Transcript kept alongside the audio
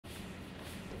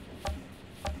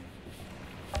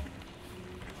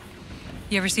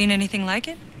You ever seen anything like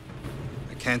it?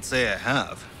 I can't say I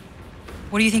have.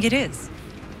 What do you think it is?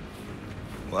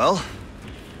 Well,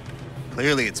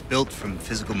 clearly it's built from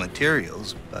physical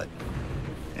materials, but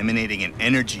emanating an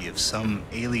energy of some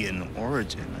alien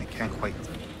origin. I can't quite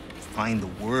find the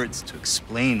words to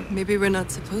explain. Maybe we're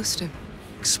not supposed to.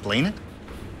 Explain it?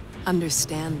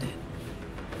 Understand it.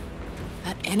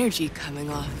 That energy coming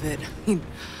off of it, I mean,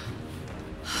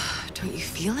 don't you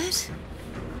feel it?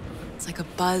 It's like a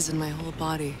buzz in my whole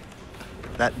body.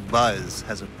 That buzz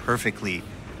has a perfectly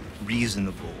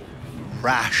reasonable,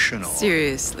 rational...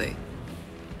 Seriously.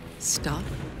 Stop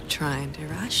trying to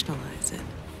rationalize it.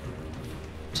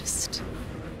 Just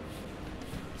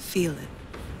feel it.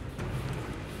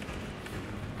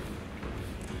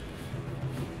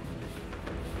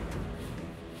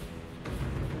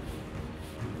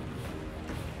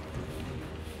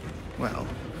 Well,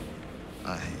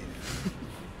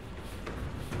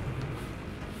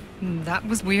 That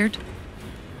was weird.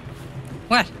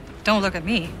 What? Don't look at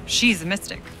me. She's a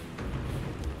mystic.